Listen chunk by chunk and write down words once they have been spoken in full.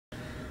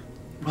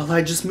Well,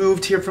 I just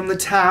moved here from the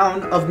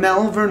town of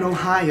Melbourne,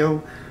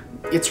 Ohio.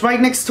 It's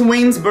right next to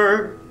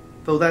Waynesburg,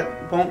 though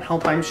that won't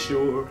help, I'm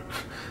sure.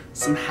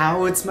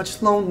 Somehow it's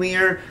much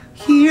lonelier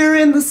here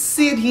in the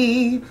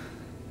city,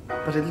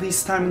 but at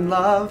least I'm in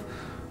love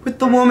with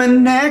the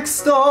woman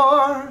next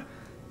door.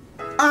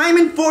 I'm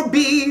in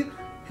 4B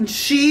and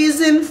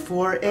she's in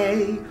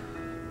 4A.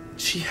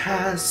 She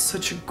has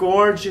such a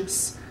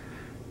gorgeous...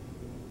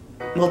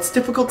 Well, it's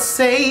difficult to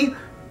say.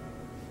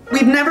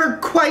 We've never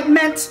quite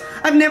met,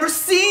 I've never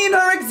seen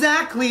her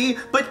exactly,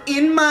 but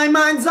in my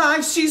mind's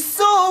eye she's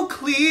so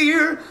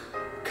clear.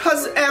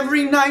 'Cause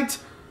every night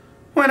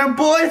when her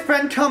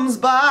boyfriend comes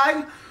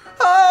by,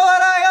 oh,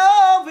 what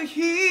I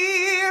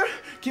overhear.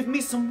 Give me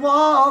some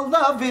wall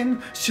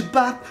lovin',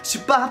 shabop,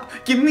 shabop.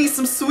 Give me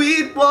some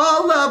sweet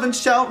wall lovin',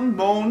 shout and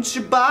moan,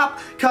 shabop.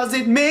 'Cause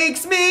it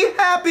makes me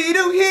happy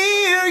to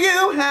hear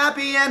you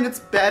happy, and it's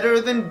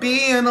better than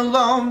being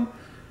alone.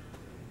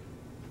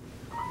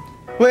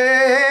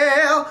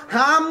 Well,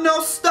 I'm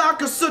no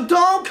stalker, so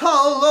don't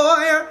call a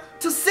lawyer.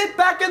 To sit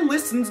back and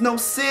listen's no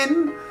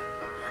sin.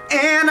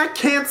 And I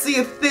can't see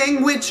a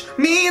thing, which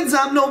means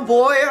I'm no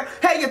voyeur.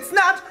 Hey, it's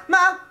not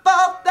my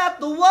fault that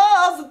the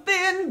walls are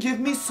thin. Give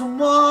me some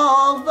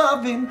wall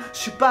lovin',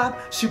 shabop,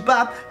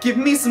 shabop. Give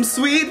me some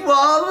sweet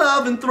wall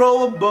lovin',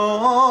 throw a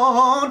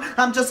bone.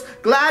 I'm just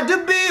glad to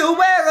be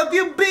aware of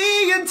you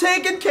being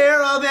taken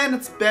care of, and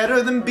it's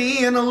better than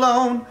being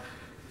alone.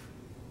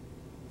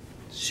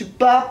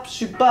 Shabop,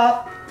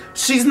 shabop.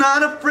 She's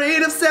not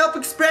afraid of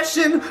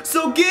self-expression,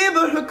 so give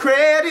her her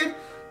credit.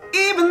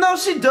 Even though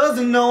she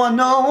doesn't know, I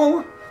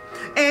know.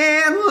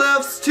 And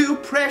love's too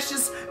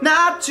precious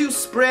not to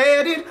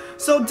spread it,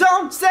 so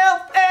don't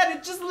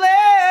self-edit, just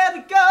let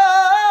it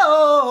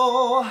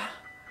go.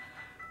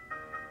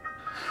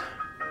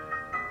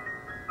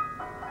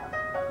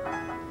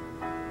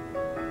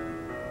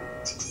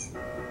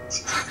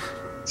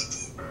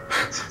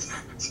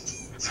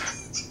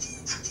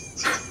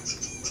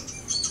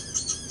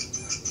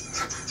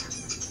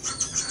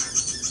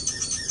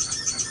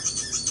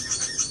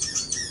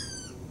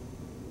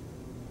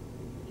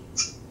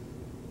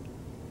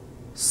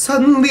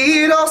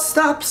 Suddenly it all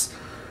stops,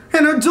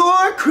 and her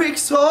door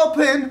creaks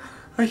open.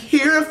 I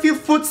hear a few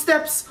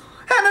footsteps,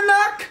 and a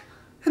knock,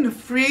 and a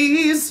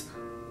freeze.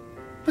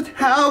 But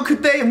how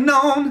could they have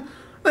known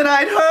that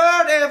I'd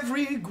heard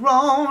every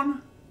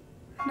groan?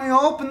 And I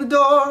open the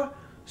door,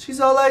 she's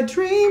all I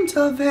dreamed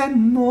of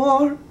and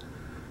more.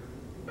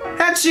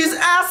 And she's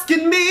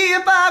asking me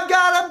if I've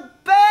got a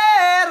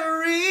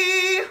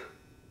battery.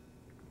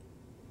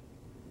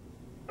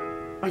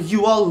 Are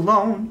you all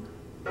alone?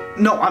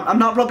 No, I'm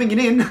not rubbing it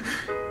in.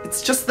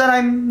 It's just that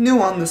I'm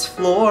new on this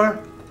floor.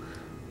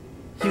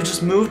 You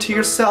just moved to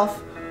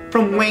yourself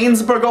from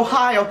Waynesburg,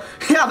 Ohio.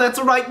 Yeah, that's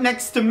right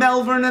next to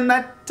Melbourne, and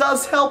that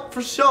does help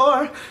for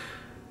sure.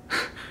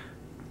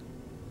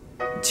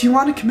 Do you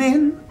want to come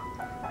in?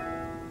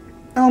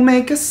 I'll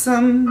make us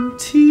some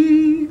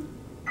tea.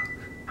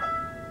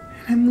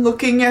 And I'm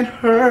looking at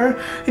her,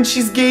 and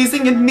she's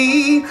gazing at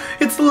me.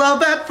 It's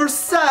love at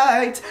first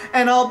sight,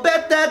 and I'll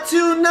bet that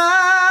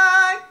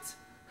tonight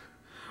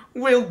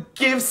we'll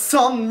give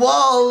some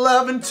wall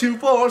lovin' to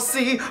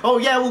 4C. Oh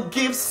yeah, we'll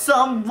give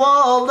some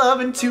wall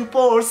lovin' to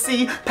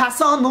 4C.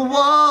 Pass on the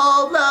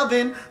wall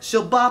lovin',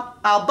 she'll bop,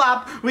 I'll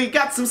bop. We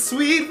got some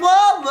sweet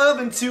wall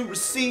lovin' to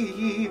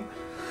receive.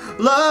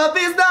 Love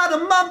is not a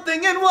mum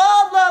thing, and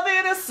wall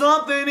lovin' is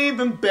something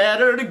even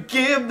better to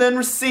give than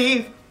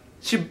receive.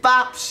 She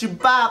bop, she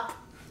bop.